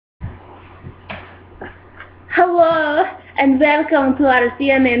Hello and welcome to our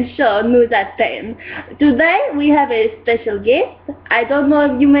CNN show News at 10. Today we have a special guest. I don't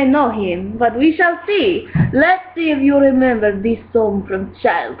know if you may know him, but we shall see. Let's see if you remember this song from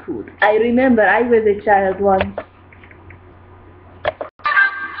childhood. I remember I was a child once.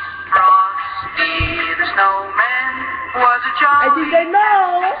 Frosty the snowman was a jolly I think I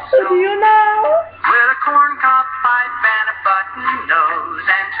know. Do you know? with a corncob pipe and a button nose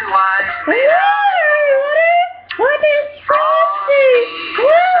and two eyes. What is Frosty?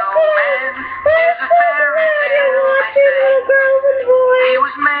 Welcome. Is a fairy tale, they say. He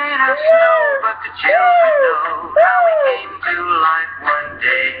was made of snow, but the children know how he came to life one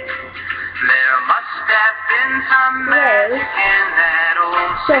day. There must have been some magic in that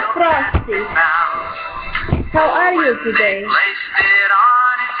old Frosty, mouse. how are you today? Placed it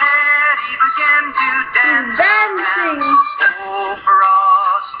on his head, he began to dance. Dancing. Oh,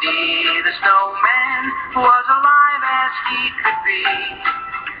 Frosty the snowman was alive as he could be.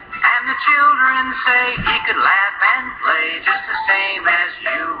 And the children say he could laugh and play just the same as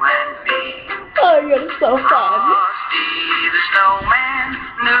you and me. Oh, you're so fun. Frosty the snowman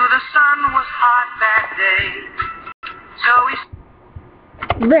knew the sun was hot that day. So he...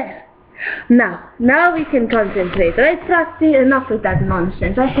 There. Now we can concentrate. Right, Frosty? Enough with that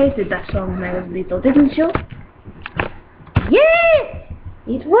nonsense. I hated that song when I was little, didn't you? Yes!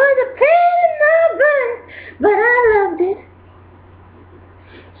 It was a pain in the butt, but I loved it.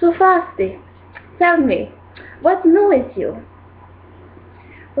 So, Frosty, tell me, what's new with you?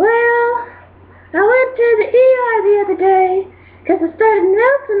 Well, I went to the ER the other day, because I started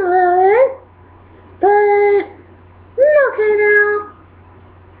melting a little bit, but I'm okay now.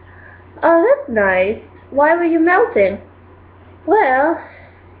 Oh, that's nice. Why were you melting? Well,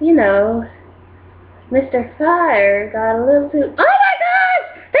 you know, Mr. Fire got a little too... Oh my gosh!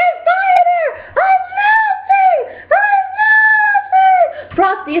 There's fire there! I'm melting! I'm melting!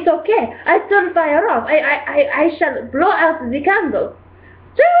 Frosty, it's okay. I turned fire off. I shall blow out the candle.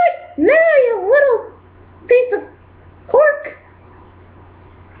 Do it now, you little piece of cork.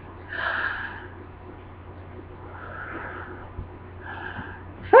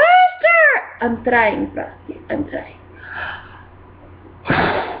 I'm trying, Frosty. I'm trying.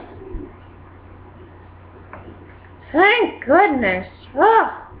 Thank goodness. Oh.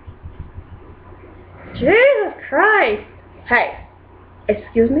 Jesus Christ. Hey.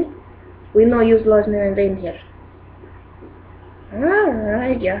 Excuse me? We no use Losner and here.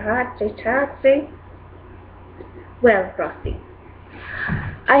 Alright, you hotsy. Well, Frosty,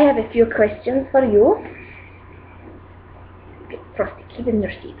 I have a few questions for you. Frosty, keep in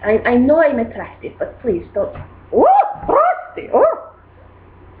your seat. I know I'm attractive, but please don't... Oh, Frosty! Oh!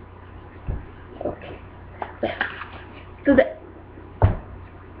 Okay. Well, to the...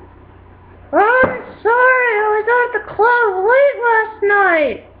 Oh, I'm sorry, I was at the club late last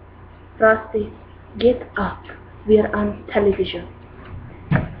night. Frosty, get up. We're on television.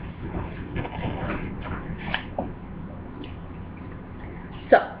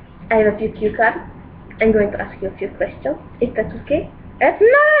 So, I have a few cue cards. I'm going to ask you a few questions, if that's okay. It's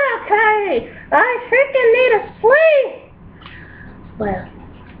not okay! I freaking need a sleep! Well,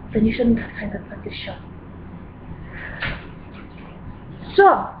 then you shouldn't have signed up for this show.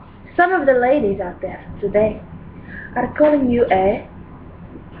 So, some of the ladies out there today are calling you a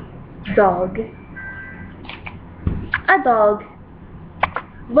dog. A dog.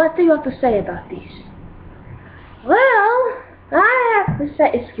 What do you have to say about this? Well, I have to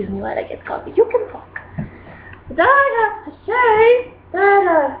say... Excuse me while I get coffee. You can talk. But I have to say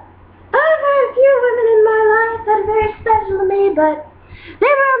that I've had a few women in my life that are very special to me, but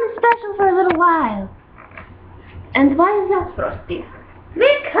they were only special for a little while. And why is that, Frosty?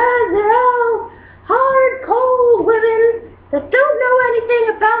 Because they're all hard, cold women that don't know anything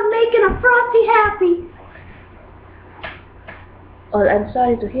about making a Frosty happy. Oh, I'm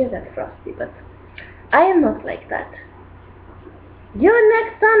sorry to hear that, Frosty, but I am not like that. You're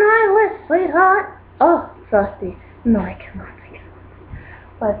next on my list, sweetheart. Oh, Frosty. No, I cannot.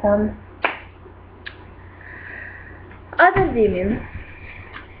 But, other women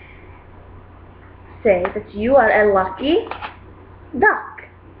say that you are a lucky duck.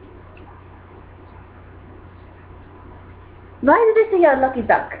 Why do they say you're a lucky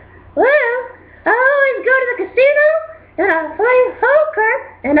duck? Well, I always go to the casino, and I play poker,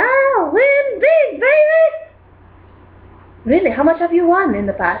 and I'll win big, baby! Really? How much have you won in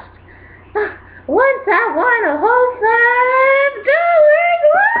the past? Once I won a whole $5.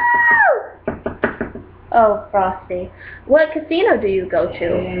 Woo! Oh, Frosty. What casino do you go to?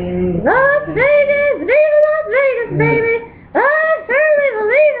 Las Vegas! Viva Las Vegas, baby! I firmly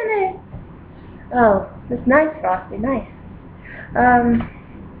believe in it! Oh, It's nice, Frosty, nice.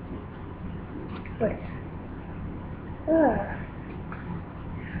 Wait.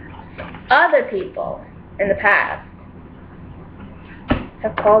 Other people in the past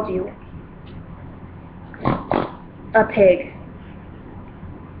have called you a pig.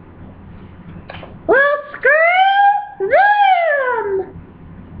 Well, screw them!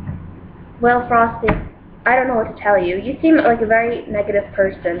 Well, Frosty, I don't know what to tell you. You seem like a very negative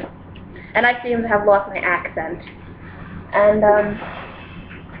person, and I seem to have lost my accent. And,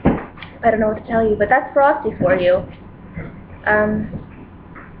 I don't know what to tell you, but that's Frosty for you.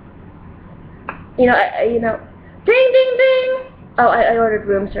 You know, ding, ding, ding! Oh, I ordered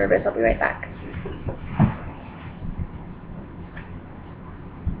room service. I'll be right back.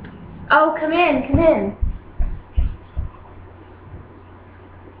 Oh, come in, come in.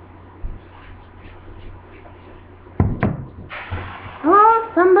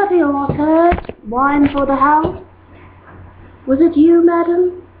 Oh, somebody ordered wine for the house. Was it you,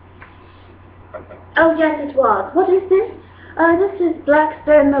 madam? Oh, yes, it was. What is this? This is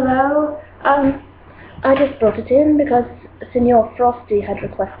Blackstone Merlot. I just brought it in because Signor Frosty had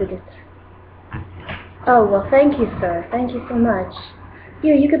requested it. Oh, well, thank you, sir. Thank you so much.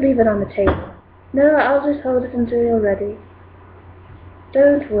 Here, you could leave it on the table. No, I'll just hold it until you're ready.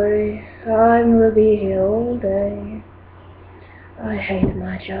 Don't worry. I will be here all day. I hate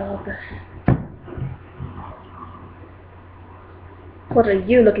my job. What are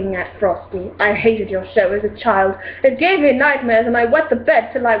you looking at, Frosty? I hated your show as a child. It gave me nightmares and I wet the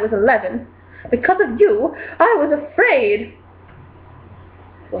bed till I was 11. Because of you, I was afraid.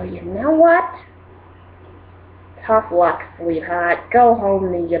 Well, you know what? Tough luck, sweetheart. Go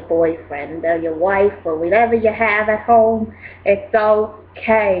home to your boyfriend or your wife or whatever you have at home. It's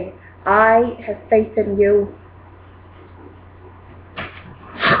okay. I have faith in you.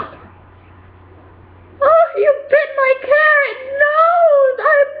 Oh, you bit my carrot! No!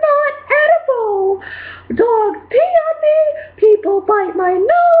 I'm not edible! Dogs pee on me! People bite my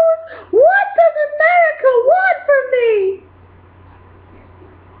nose! What does America want from me?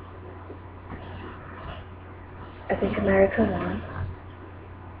 I think America wants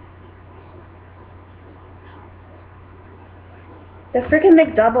the freaking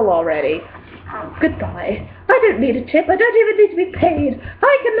McDouble already. Goodbye. I don't need a tip. I don't even need to be paid.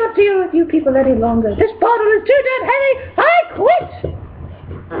 I cannot deal with you people any longer. This bottle is too damn heavy. I quit.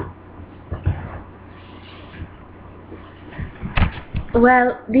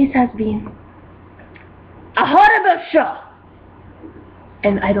 Well, this has been a horrible show.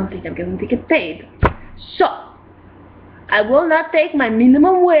 And I don't think I'm going to get paid. So, I will not take my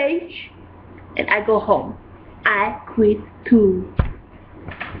minimum wage, and I go home. I quit too.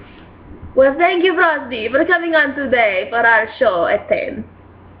 Well, thank you, Frosty, for coming on today for our show at 10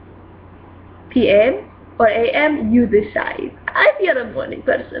 p.m. or a.m. You decide. If you're a morning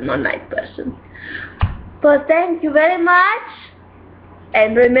person or night person. But thank you very much,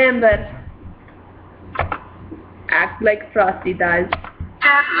 and remember, act like Frosty does.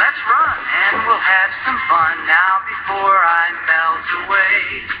 Dad, let's run and we'll have some fun now before I melt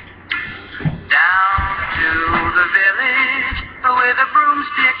away. Down to the village with a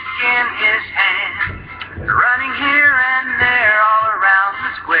broomstick in his hand, running here and there all around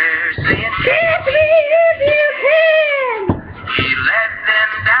the square, saying, "Catch me if you can!" He led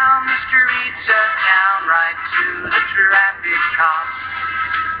them down the streets of town right to the traffic cops,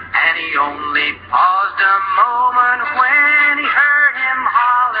 and he only paused a moment when he heard him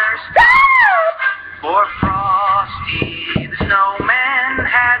holler, "Stop!" For Frosty the snowman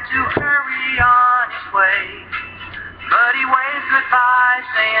had to hurry on his way. But he waved goodbye,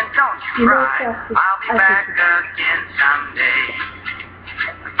 saying, "Don't you cry, I'll be back again someday."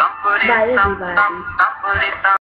 Thumpity thump, thump, thumpity thump.